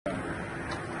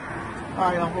All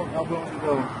right, I'm going to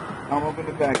go. I'm open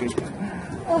the package.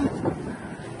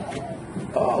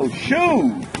 Oh,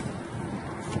 shoes.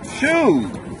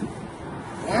 Shoes.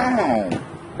 Wow.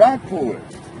 Rockport.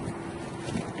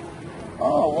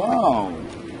 Oh, wow.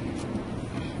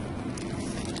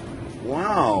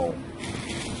 Wow.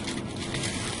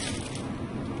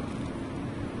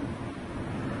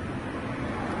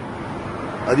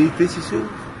 Are these fishy shoes?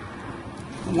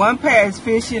 One pair is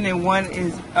fishing and one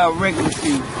is regular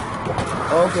shoes.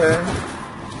 Okay.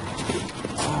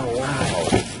 Oh,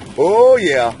 wow. Oh,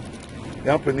 yeah.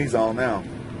 Yeah, I'm putting these on now.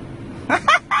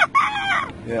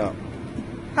 Yeah.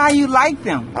 How you like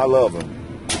them? I love them.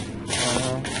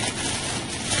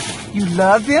 You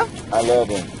love them? I love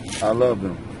them. I love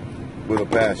them with a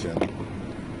passion.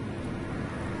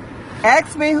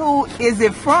 Ask me who is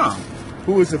it from?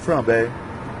 Who is it from, babe?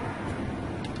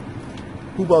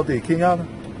 Who bought these? Kenyatta?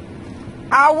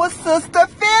 Our sister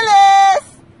Phyllis.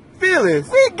 Phyllis?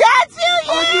 We got you,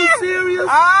 yeah. Are you serious?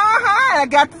 I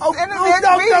got the internet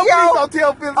video. Please don't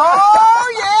tell Phyllis. Oh,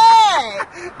 yeah.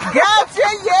 Gotcha,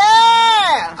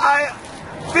 yeah.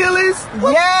 Phyllis?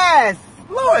 What? Yes.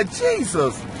 Lord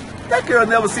Jesus. That girl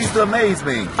never ceased to amaze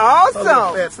me. Awesome. Her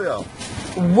little fat self.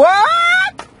 What?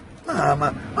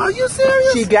 Are you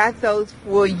serious? She got those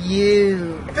for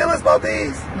you. Phyllis bought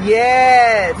these?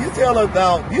 Yes. You tell her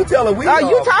now. You tell her we are. Oh,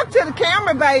 you talk to the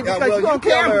camera, baby, Yeah, because well, you on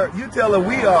camera. You tell her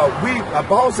we are.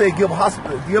 Paul said give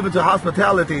it to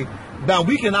hospitality. Now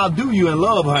we can outdo you in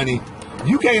love, honey.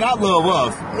 You can't outlove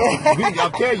us.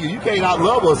 I'll tell you, you can't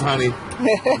outlove us, honey.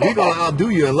 We gonna outdo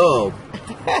you in love.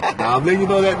 Now I'm letting you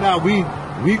know that now. We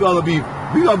gonna be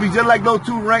just like those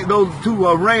two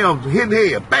rams hitting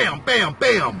head. Bam, bam,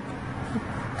 bam.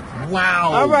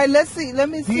 Wow. All right, let's see. Let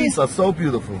me see. These are so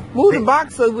beautiful. Move the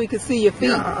box so we can see your feet.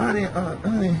 Yeah,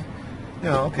 honey.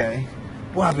 Yeah, okay.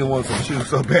 Boy, I've been wanting some shoes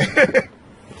so bad.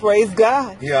 Praise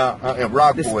God. Yeah, and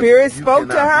Rockport. The Spirit spoke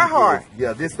to her heart.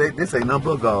 Yeah, this ain't nothing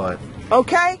but God.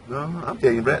 Okay. I'm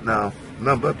telling you that now.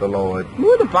 Nothing but the Lord.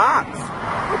 Move the box.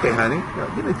 Okay, honey. Yeah,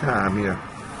 give me time here.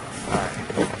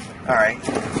 All right.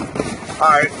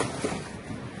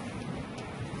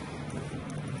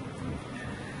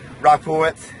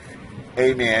 Rockport.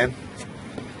 Amen.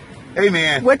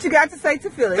 Amen. What you got to say to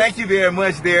Phyllis? Thank you very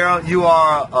much, Daryl. You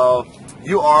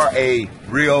are a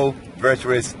real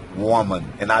virtuous woman,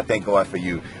 and I thank God for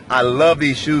you. I love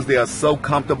these shoes. They are so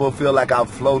comfortable. Feel like I'm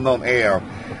floating on air.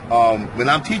 When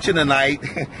I'm teaching tonight.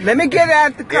 Let me get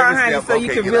out the car, honey, so you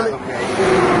can really.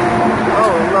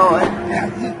 Oh Lord.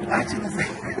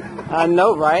 I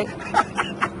know, right?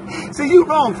 See, you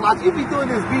wrong, Flock. You be doing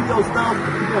this video stuff.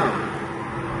 Yeah.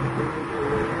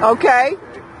 Okay.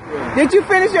 Did you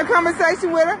finish your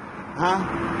conversation with her?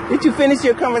 Huh? Did you finish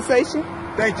your conversation?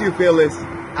 Thank you, Phyllis.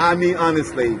 I mean,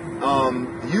 honestly,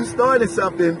 you started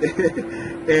something,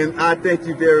 and I thank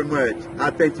you very much.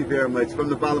 I thank you very much from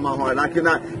the bottom of my heart.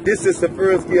 This is the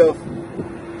first gift,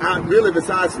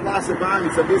 besides sponsored by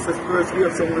me, so this is the first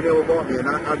gift someone ever bought me, and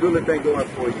I really thank God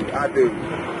for you. I do.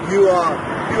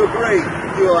 You're great.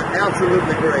 You are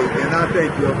absolutely great, and I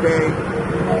thank you, okay?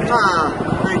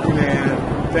 Thank you, man.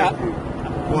 Thank you.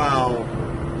 Wow.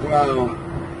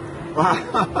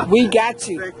 We got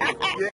you. Thank you.